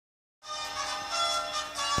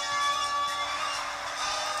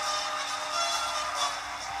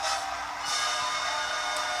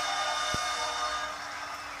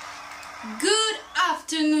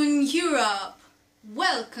Europe!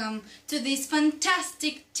 Welcome to this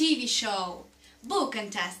fantastic TV show,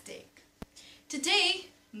 Bookantastic. Today,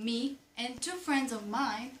 me and two friends of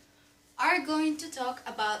mine are going to talk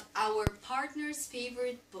about our partner's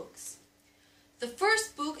favorite books. The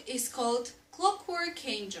first book is called Clockwork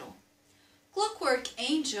Angel. Clockwork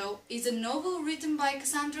Angel is a novel written by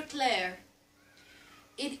Cassandra Clare.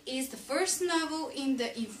 It is the first novel in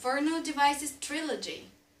the Infernal Devices trilogy.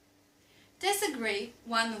 Tessa Gray,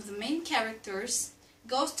 one of the main characters,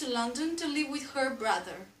 goes to London to live with her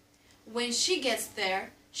brother. When she gets there,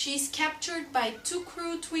 she is captured by two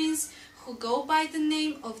cruel twins who go by the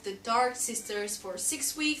name of the Dark Sisters for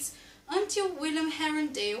 6 weeks until William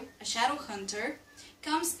Herondale, a shadow hunter,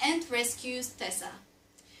 comes and rescues Tessa.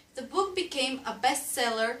 The book became a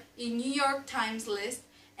bestseller in New York Times list,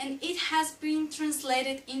 and it has been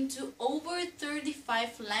translated into over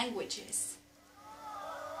 35 languages.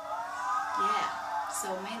 Yeah,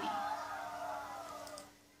 so many.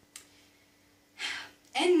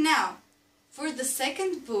 And now, for the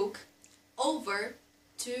second book, over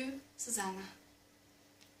to Susanna.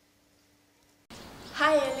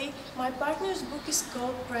 Hi Ellie, my partner's book is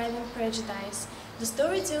called Pride and Prejudice. The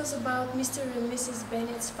story tells about Mr. and Mrs.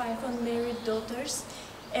 Bennet's 5 unmarried daughters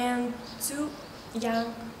and 2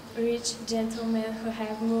 young rich gentlemen who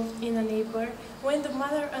have moved in a neighbor. When the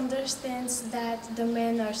mother understands that the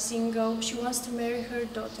men are single, she wants to marry her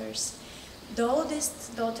daughters. The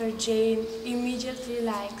oldest daughter, Jane, immediately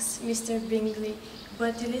likes Mr. Bingley,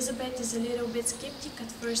 but Elizabeth is a little bit skeptic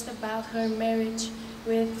at first about her marriage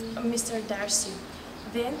with Mr. Darcy.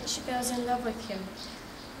 Then she falls in love with him.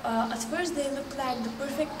 At first they look like the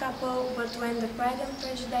perfect couple, but when the Pride and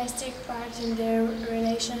Prejudice take part in their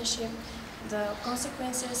relationship, the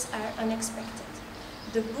consequences are unexpected.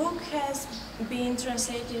 The book has been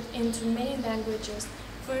translated into many languages,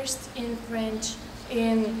 first in French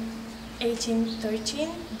in 1813,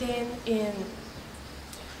 then in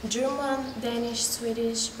German, Danish,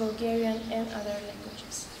 Swedish, Bulgarian, and other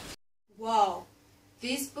languages. Wow,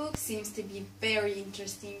 this book seems to be very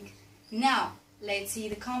interesting. Now, let's see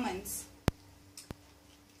the comments.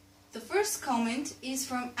 The first comment is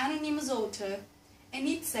from anonymous author, and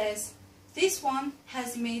it says, "This one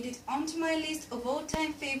has made it onto my list of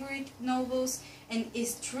all-time favorite novels and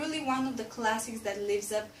is truly one of the classics that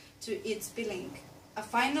lives up to its billing. A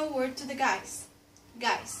final word to the guys.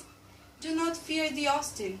 Guys, do not fear the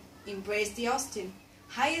Austen, embrace the Austen.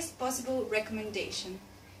 Highest possible recommendation."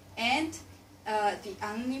 And the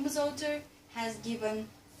anonymous author has given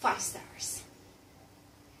 5 stars.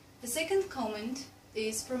 The second comment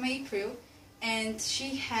is from April, and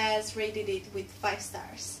she has rated it with 5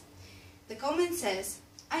 stars. The comment says,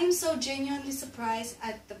 "I am so genuinely surprised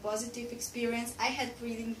at the positive experience I had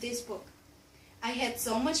reading this book. I had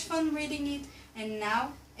so much fun reading it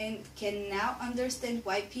and can now understand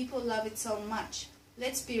why people love it so much.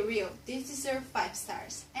 Let's be real, this deserves 5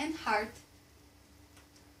 stars and heart."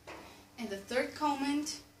 And the third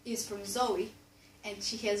comment is from Zoe, and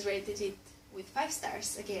she has rated it with 5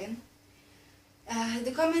 stars again.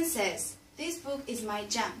 The comment says, "This book is my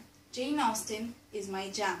jam. Jane Austen is my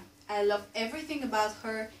jam. I love everything about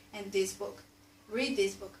her and this book. Read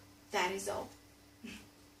this book, that is all."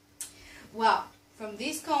 Wow, from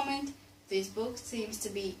this comment, this book seems to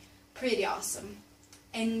be pretty awesome.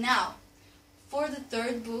 And now, for the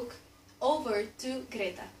third book, over to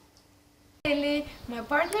Greta. Really, my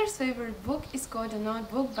partner's favorite book is called The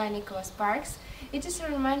Notebook by Nicholas Sparks. It is a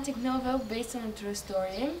romantic novel based on a true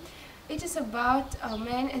story. It is about a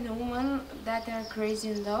man and a woman that are crazy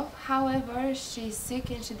in love. However, she is sick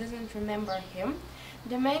and she doesn't remember him.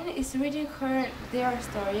 The man is reading her their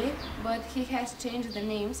story, but he has changed the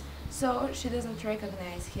names, so she doesn't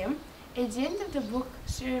recognize him. At the end of the book,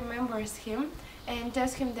 she remembers him and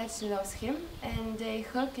tells him that she loves him, and they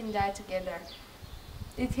hug and die together.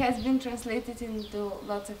 It has been translated into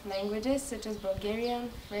lots of languages, such as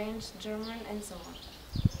Bulgarian, French, German, and so on.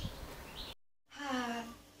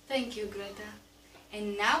 Thank you, Greta.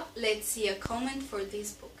 And now, let's see a comment for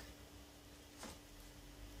this book.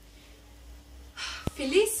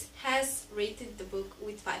 Felice has rated the book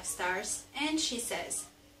with 5 stars, and she says,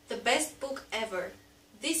 "The best book ever.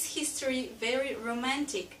 This history very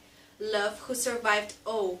romantic. Love who survived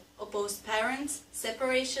all, opposed parents,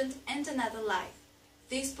 separations, and another life.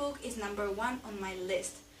 This book is number 1 on my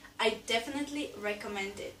list. I definitely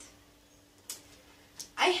recommend it."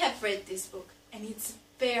 I have read this book, and it's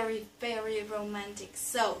very, very romantic.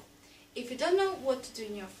 So, if you don't know what to do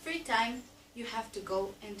in your free time, you have to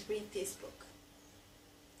go and read this book.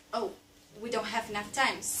 Oh, we don't have enough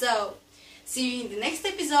time, so see you in the next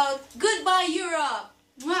episode. Goodbye, Europe!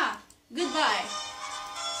 Mwah! Goodbye!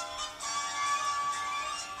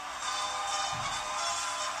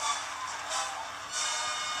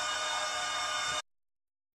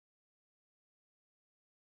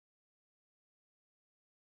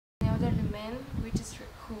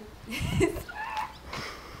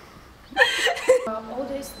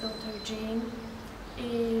 Jane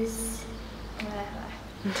is...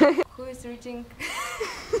 Who is reading?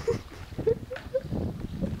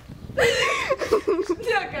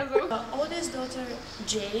 Oldest daughter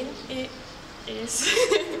Jane is...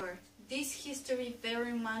 This history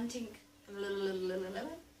very romantic